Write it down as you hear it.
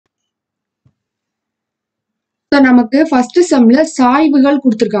So நமக்கு first sumல சாய்வுகள்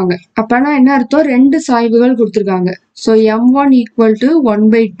கொடுத்திருக்காங்க. அப்பனா என்ன அர்த்தம்? ரெண்டு சாய்வுகள் கொடுத்திருக்காங்க. So m1 equal to 1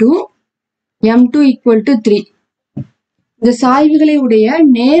 by 2, m2 equal to 3. இந்த சாய்வுகளை உடைய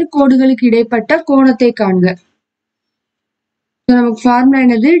நேர்கோடுகளுக்கு இடைப்பட்ட கோணத்தை காண்க. So நமக்கு ஃபார்முலா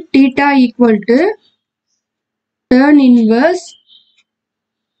என்னது? θ equal to tan inverse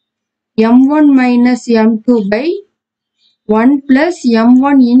m1 minus m2 by 1 plus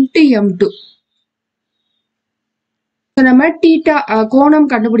m1 into m2. So நம்ம θ கோணம்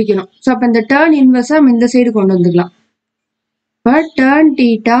கண்டுபிடிக்கணும். So அப்ப இந்த tan inverse நம்ம இந்த சைடு கொண்டு வந்துக்கலாம். But tan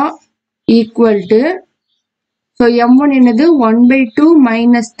θ equal to, so m1 என்னது? 1 by 2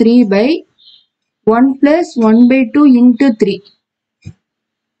 minus 3 by 1 plus 1 by 2 into 3.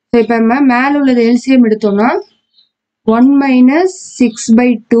 So இப்ப நம்ம மேல உள்ளது LCM எடுத்தோம்னா 1 minus 6 by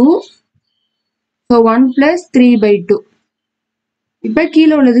 2, so 1 plus 3 by 2. இப்ப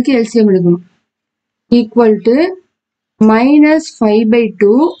கீழே உள்ளதுக்கு LCM எடுக்கணும். Equal to minus 5 by 2,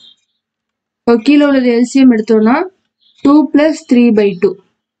 so கீழே உள்ளது LCM எடுத்தோம்னா 2 plus 3 by 2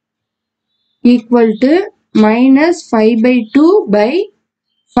 equal to minus 5 by 2 by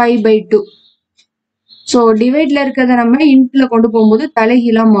 5 by 2. So டிவைட்ல இருக்கிறத நம்ம இன்ட்ல கொண்டு போகும்போது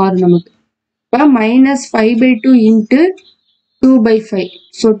தலைகீழா மாறும் நமக்கு. இப்ப minus 5 by 2 into 2 by 5.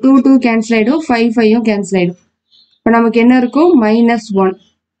 So 2 2 cancel ஆயிடும், 5 5ம் கேன்சல் ஆயிடும். இப்ப நமக்கு என்ன இருக்கும்? minus 1.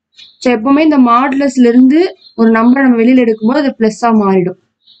 ஸோ எப்பவுமே இந்த மாடுலஸ்ல இருந்து ஒரு நம்பரை நம்ம வெளியில எடுக்கும்போது அது பிளஸ்ஸா மாறிடும்.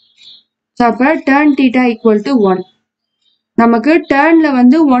 ஸோ அப்ப tan θ equal to 1. நமக்கு டேர்ன்ல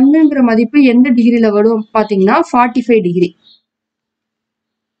வந்து 1ங்கிற மதிப்பு எந்த டிகிரில வரும் பாத்தீங்கன்னா 45 டிகிரி.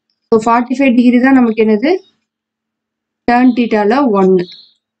 ஸோ 45 டிகிரி தான் நமக்கு என்னது? tan θல 1.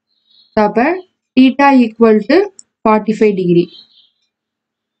 ஸோ அப்ப θ equal to 45 டிகிரி.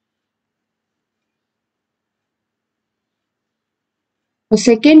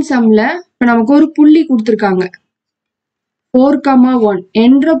 செகண்ட் சம்ல இப்ப நமக்கு ஒரு புள்ளி கொடுத்திருக்காங்க. 4,1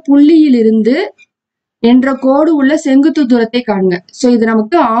 என்ற புள்ளியிலிருந்து என்ற கோடு உள்ள செங்குத்து தூரத்தை காண்க. சோ இது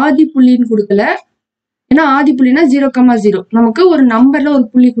நமக்கு ஆதி புள்ளின்னு கொடுக்கல. ஏன்னா ஆதி புள்ளினா 0,0. நமக்கு ஒரு நம்பர்ல ஒரு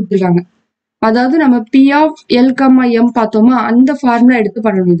புள்ளி கொடுத்திருக்காங்க. அதாவது நம்ம P of L, M பார்த்தோமா, அந்த ஃபார்முலா எடுத்து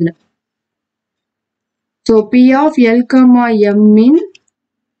பண்ணணும் இதுல. So P of L, M இன்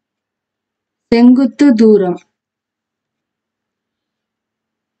செங்குத்து தூரம்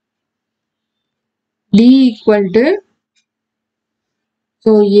D equal to,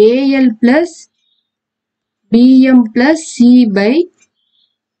 so AL plus BM plus C by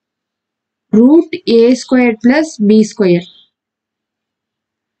root A square plus B square.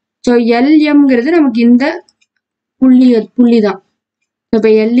 So LMங்கிறது நமக்கு இந்த புள்ளி தான். இப்ப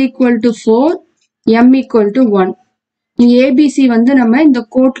L equal to 4, M equal to 1. ABC வந்து நம்ம இந்த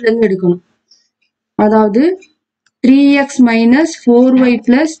கோட்ல இருந்து எடுக்கணும். அதாவது 3x minus 4y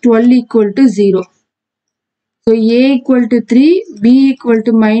plus 12 equal to 0. So A equal to 3, B equal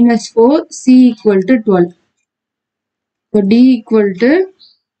to minus 4, C equal to 12. So D equal to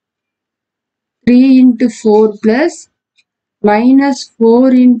 3 into 4 plus minus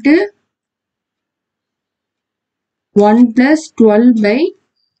 4 into 1 plus 12 by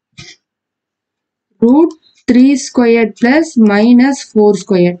root 3 squared plus minus 4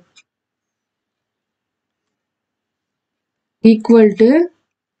 squared equal to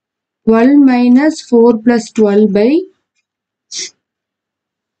 12 minus 4 plus 12 by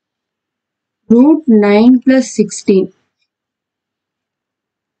root 9 plus 16.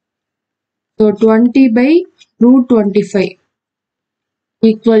 So 20 by root 25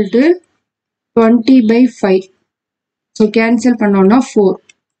 equal to 20 by 5. So cancel பண்ணோம்னா 4.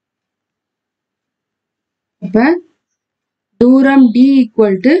 இப்ப தூரம் D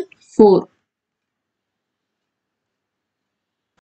equal to 4.